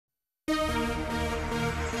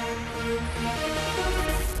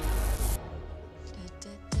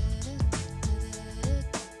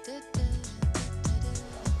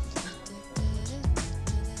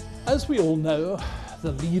As we all know,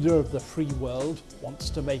 the leader of the free world wants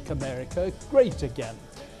to make America great again.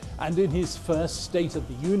 And in his first State of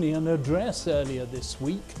the Union address earlier this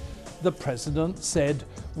week, the president said,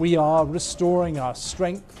 "We are restoring our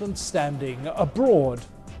strength and standing abroad."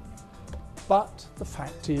 But the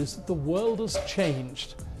fact is, the world has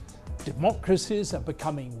changed. Democracies are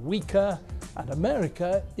becoming weaker, and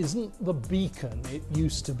America isn't the beacon it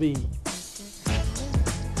used to be.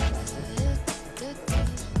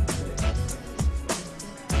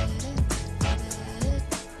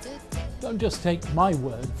 Don't just take my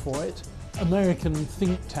word for it. American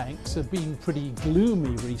think tanks have been pretty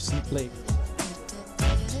gloomy recently.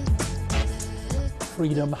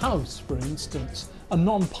 Freedom House, for instance, a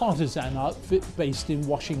non-partisan outfit based in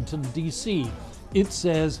Washington, D.C. It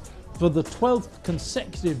says, for the 12th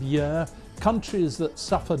consecutive year, countries that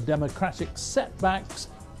suffer democratic setbacks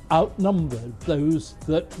outnumbered those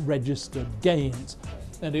that registered gains.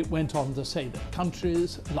 And it went on to say that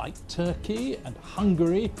countries like Turkey and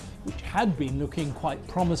Hungary, which had been looking quite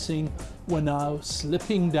promising, were now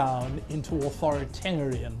slipping down into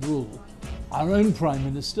authoritarian rule. Our own Prime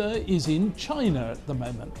Minister is in China at the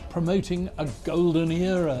moment, promoting a golden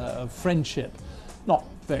era of friendship. Not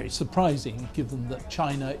very surprising, given that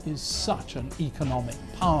China is such an economic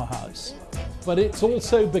powerhouse. But it's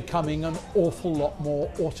also becoming an awful lot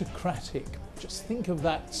more autocratic. Just think of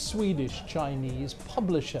that Swedish-Chinese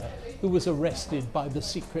publisher who was arrested by the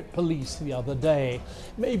secret police the other day.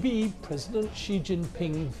 Maybe President Xi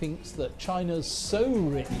Jinping thinks that China's so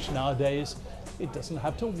rich nowadays, it doesn't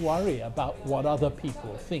have to worry about what other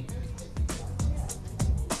people think.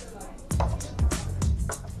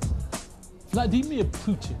 Vladimir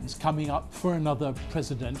Putin's coming up for another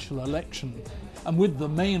presidential election, and with the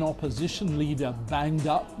main opposition leader banged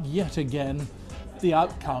up yet again, the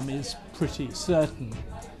outcome is pretty certain.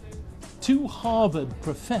 Two Harvard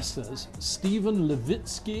professors, Stephen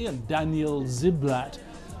Levitsky and Daniel Ziblatt,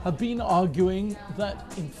 have been arguing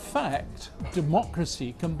that, in fact,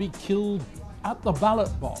 democracy can be killed at the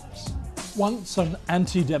ballot box. Once an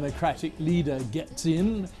anti-democratic leader gets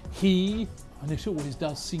in, he, and it always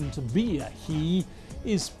does seem to be a he,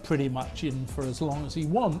 is pretty much in for as long as he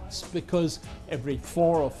wants, because every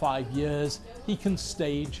 4 or 5 years he can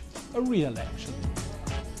stage a re-election.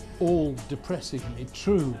 All depressingly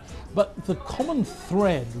true, but the common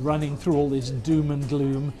thread running through all this doom and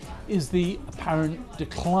gloom is the apparent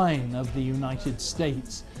decline of the United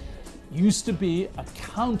States. It used to be a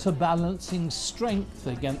counterbalancing strength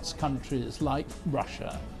against countries like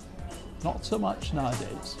Russia. Not so much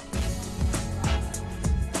nowadays.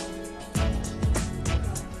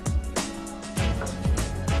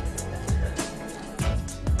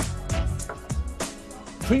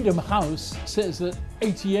 Freedom House says that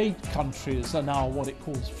 88 countries are now what it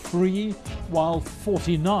calls free, while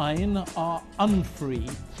 49 are unfree.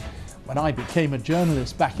 When I became a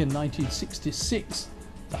journalist back in 1966,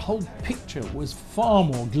 the whole picture was far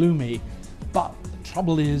more gloomy, but the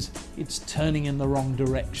trouble is, it's turning in the wrong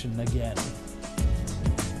direction again.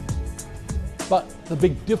 But the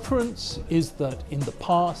big difference is that in the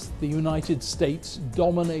past, the United States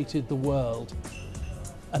dominated the world,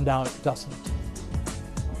 and now it doesn't.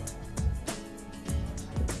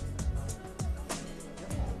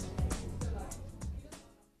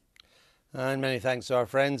 And many thanks to our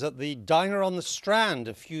friends at the Diner on the Strand.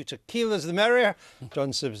 A few tequilas the merrier.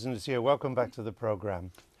 John Simpson is here. Welcome back to the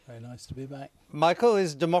programme. Very nice to be back. Michael,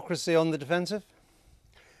 is democracy on the defensive?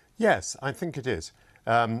 Yes, I think it is.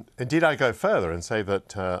 Indeed, I go further and say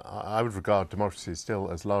that I would regard democracy still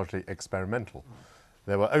as largely experimental.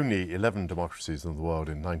 There were only 11 democracies in the world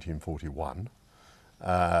in 1941.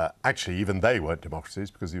 Actually, even they weren't democracies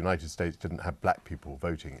because the United States didn't have black people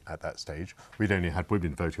voting at that stage. We'd only had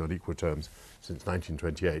women voting on equal terms since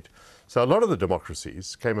 1928. So a lot of the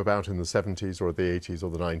democracies came about in the 70s or the 80s or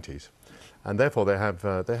the 90s. And therefore they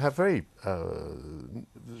have very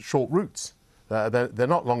short roots. They're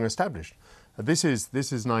not long established. This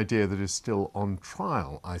is an idea that is still on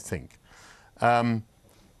trial, I think.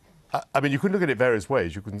 I mean, you could look at it various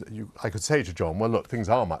ways. I could say to John, well, look, things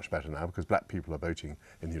are much better now because black people are voting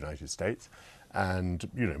in the United States, and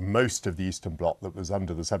most of the Eastern Bloc that was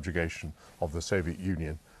under the subjugation of the Soviet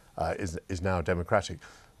Union is now democratic.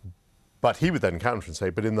 But he would then counter and say,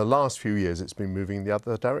 but in the last few years, it's been moving in the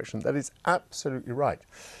other direction. That is absolutely right.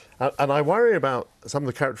 And I worry about some of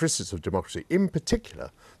the characteristics of democracy, in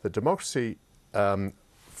particular, that democracy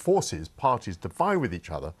forces parties to vie with each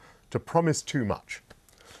other to promise too much.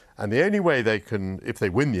 And the only way they can, if they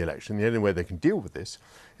win the election, the only way they can deal with this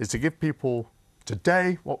is to give people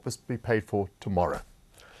today what must be paid for tomorrow.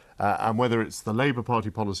 And whether it's the Labour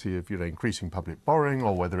Party policy of increasing public borrowing,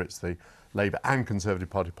 or whether it's the Labour and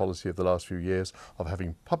Conservative Party policy of the last few years of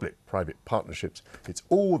having public-private partnerships, it's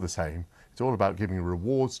all the same. It's all about giving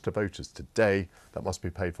rewards to voters today that must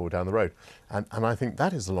be paid for down the road. And I think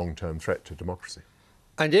that is a long-term threat to democracy.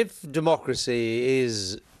 And if democracy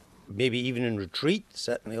is maybe even in retreat,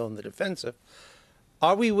 certainly on the defensive,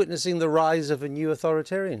 are we witnessing the rise of a new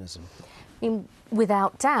authoritarianism?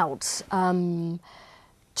 Without doubt.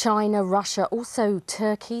 China, Russia, also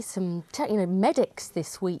Turkey, some medics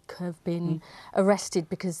this week have been arrested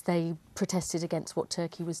because they protested against what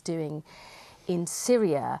Turkey was doing in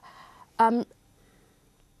Syria. I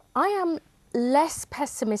am less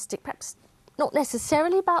pessimistic, perhaps not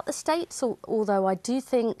necessarily about the states, although I do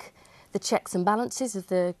think the checks and balances of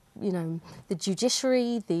the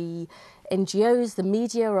judiciary, the NGOs, the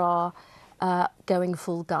media are going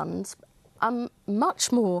full guns. I'm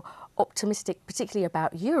much more optimistic, particularly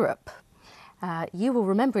about Europe. You will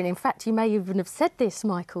remember, and in fact you may even have said this,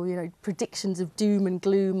 Michael, predictions of doom and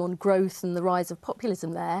gloom on growth and the rise of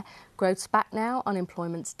populism there. Growth's back now,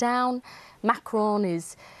 unemployment's down. Macron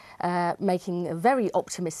is making a very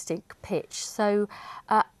optimistic pitch. So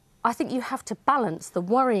I think you have to balance the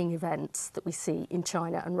worrying events that we see in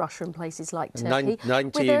China and Russia and places like Turkey.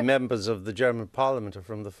 90 members of the German parliament are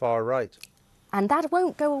from the far right. And that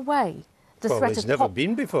won't go away. It's never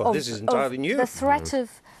been before. This is entirely new. The threat of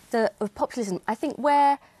populism. I think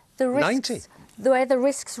where the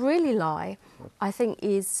risks really lie, I think,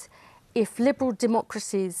 is if liberal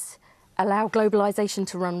democracies allow globalisation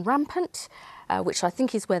to run rampant, which I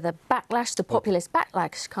think is where the populist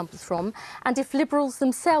backlash comes from, and if liberals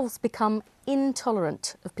themselves become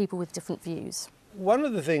intolerant of people with different views. One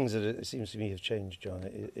of the things that it seems to me have changed, John,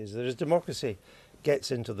 is that as democracy gets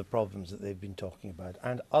into the problems that they've been talking about,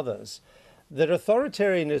 and others, that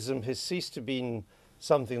authoritarianism has ceased to be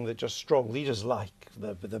something that just strong leaders like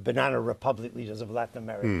the banana republic leaders of Latin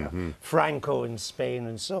America, Franco in Spain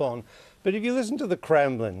and so on. But if you listen to the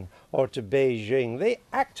Kremlin or to Beijing, they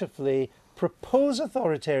actively propose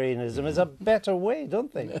authoritarianism as a better way,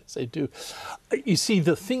 don't they? Yes, they do. You see,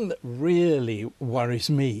 the thing that really worries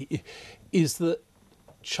me is that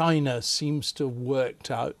China seems to have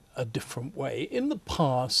worked out a different way. In the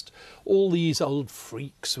past, all these old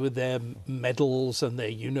freaks with their medals and their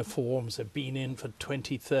uniforms have been in for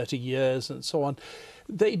 20, 30 years and so on.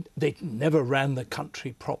 They never ran the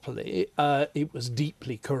country properly. It was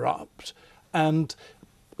deeply corrupt, and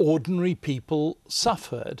ordinary people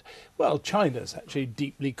suffered. Well, China's actually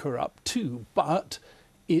deeply corrupt too, but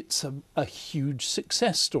it's a huge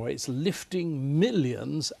success story. It's lifting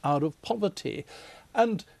millions out of poverty.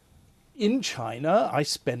 And in China, I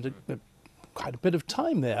spend quite a bit of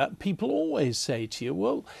time there. People always say to you,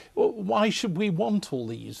 well, why should we want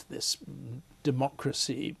this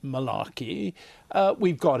democracy, malarkey?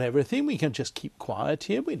 We've got everything. We can just keep quiet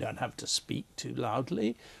here. We don't have to speak too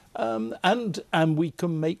loudly. And we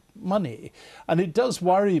can make money. And it does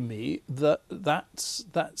worry me that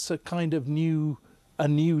that's a kind of new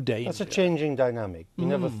danger. That's a changing dynamic. You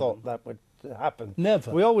never thought that would happen.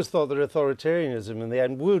 Never. We always thought that authoritarianism in the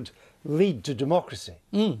end would lead to democracy.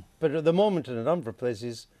 But at the moment, in a number of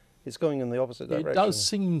places, it's going in the opposite direction. It does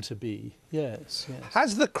seem to be, yes.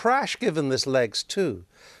 Has the crash given this legs too?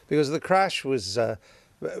 Because the crash was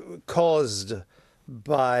caused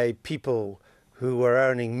by people who were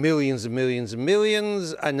earning millions and millions and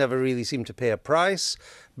millions and never really seemed to pay a price,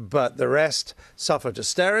 but the rest suffered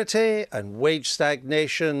austerity and wage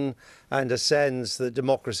stagnation and a sense that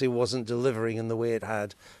democracy wasn't delivering in the way it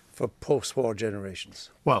had for post-war generations.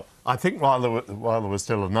 Well, I think while there were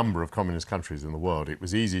still a number of communist countries in the world, it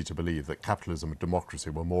was easy to believe that capitalism and democracy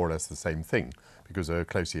were more or less the same thing because they were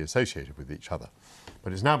closely associated with each other.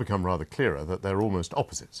 But it's now become rather clearer that they're almost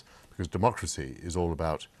opposites, because democracy is all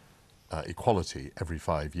about equality every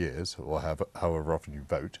 5 years, or however often you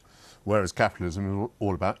vote, whereas capitalism is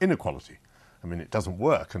all about inequality. I mean, it doesn't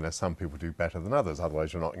work unless some people do better than others,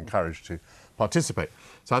 otherwise you're not encouraged to participate.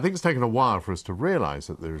 So I think it's taken a while for us to realise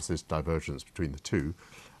that there is this divergence between the two,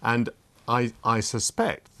 and I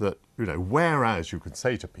suspect that, whereas you could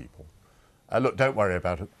say to people, look, don't worry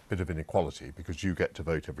about a bit of inequality because you get to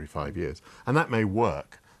vote every 5 years, and that may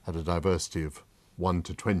work at a diversity of 1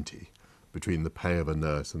 to 20, between the pay of a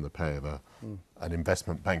nurse and the pay of an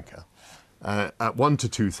investment banker. At 1 to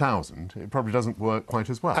 2,000, it probably doesn't work quite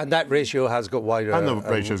as well. And that ratio has got wider. And the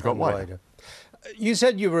ratio's got wider. You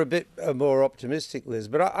said you were a bit more optimistic, Liz,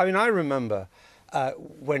 but I remember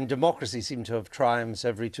when democracy seemed to have triumphs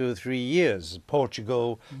every 2 or 3 years.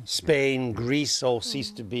 Portugal, Spain, Greece all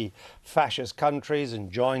ceased to be fascist countries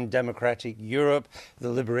and joined democratic Europe,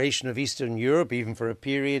 the liberation of Eastern Europe, even for a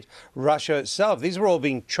period, Russia itself. These were all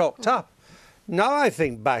being chalked up. Now I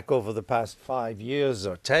think back over the past 5 years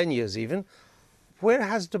or 10 years even, where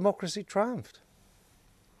has democracy triumphed?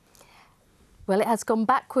 Well, it has gone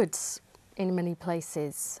backwards in many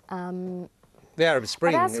places. The Arab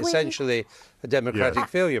Spring, as we- essentially a democratic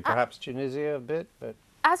failure, perhaps Tunisia a bit, but...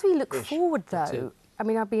 As we look Ish. forward, That's though, it. I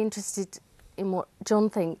mean, I'd be interested in what John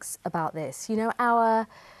thinks about this. You know,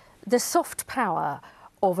 the soft power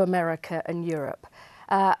of America and Europe,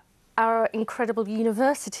 our incredible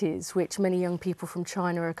universities, which many young people from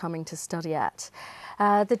China are coming to study at,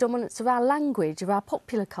 the dominance of our language, of our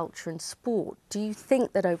popular culture and sport. Do you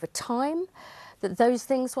think that over time that those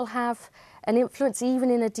things will have an influence even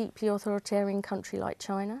in a deeply authoritarian country like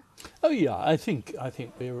China? Oh yeah, I think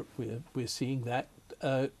we're seeing that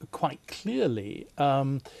quite clearly.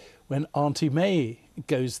 When Auntie May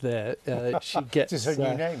goes there, she gets... It's her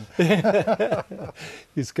new name.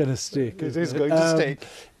 It's going to stick. It is going to stick.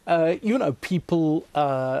 You know, people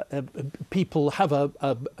have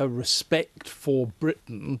a respect for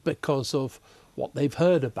Britain because of what they've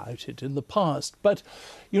heard about it in the past. But,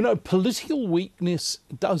 you know, political weakness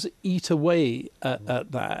does eat away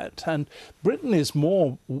at that. And Britain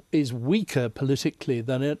is weaker politically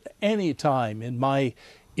than at any time in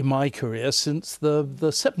my career since the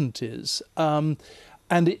 70s.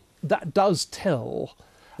 And that does tell.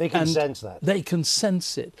 They can And sense that. They can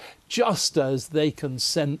sense it, just as they can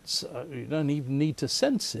sense, you don't even need to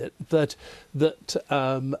sense it, that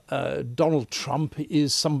Donald Trump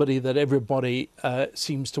is somebody that everybody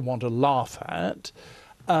seems to want to laugh at,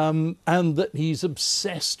 and that he's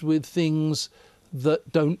obsessed with things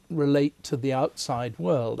that don't relate to the outside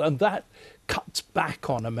world. And that cuts back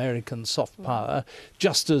on American soft power,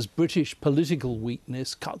 just as British political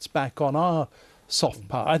weakness cuts back on our soft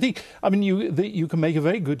power. I mean, you can make a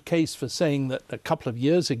very good case for saying that a couple of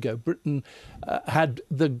years ago Britain had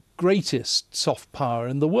the greatest soft power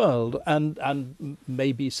in the world, and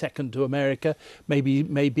maybe second to America, maybe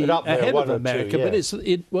ahead of America, but it's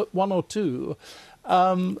one or two.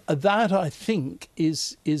 That I think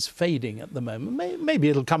is fading at the moment. Maybe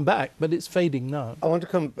it'll come back, but it's fading now. I want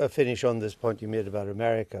to finish on this point you made about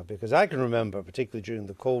America, because I can remember, particularly during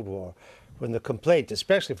the Cold War, when the complaint,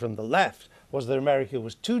 especially from the left, was that America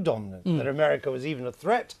was too dominant, that America was even a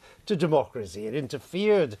threat to democracy. It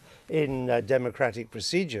interfered in democratic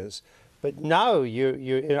procedures. But now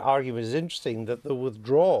your argument is interesting that the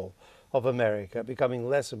withdrawal of America, becoming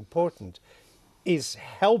less important, is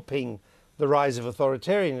helping the rise of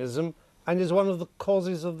authoritarianism and is one of the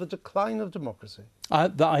causes of the decline of democracy.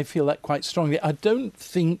 I feel that quite strongly. I don't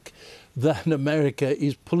think that America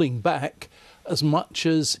is pulling back as much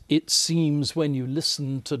as it seems when you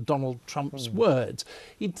listen to Donald Trump's words.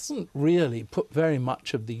 He doesn't really put very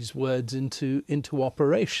much of these words into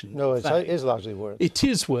operation. No, it is largely words. It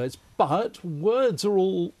is words, but words are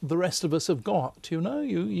all the rest of us have got. You know,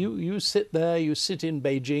 you sit there, you sit in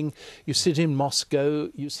Beijing, you sit in Moscow,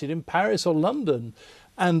 you sit in Paris or London,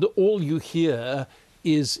 and all you hear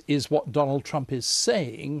is what Donald Trump is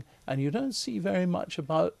saying, and you don't see very much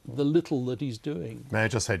about the little that he's doing. May I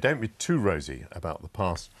just say, don't be too rosy about the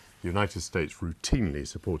past. The United States routinely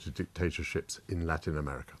supported dictatorships in Latin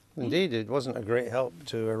America. Indeed, it wasn't a great help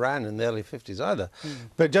to Iran in the early 50s either.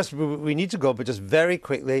 But just, we need to go, but just very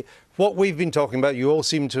quickly, what we've been talking about, you all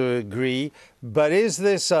seem to agree, but is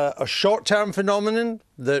this a short-term phenomenon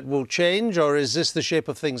that will change, or is this the shape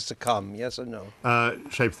of things to come, yes or no?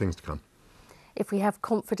 Shape of things to come. If we have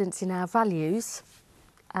confidence in our values,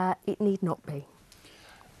 it need not be.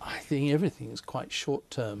 I think everything is quite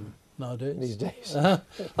short-term nowadays. These days. I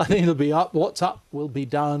think it'll be up. What's up will be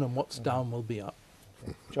down, and what's down will be up.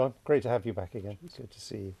 John, great to have you back again. It's good to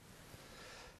see you.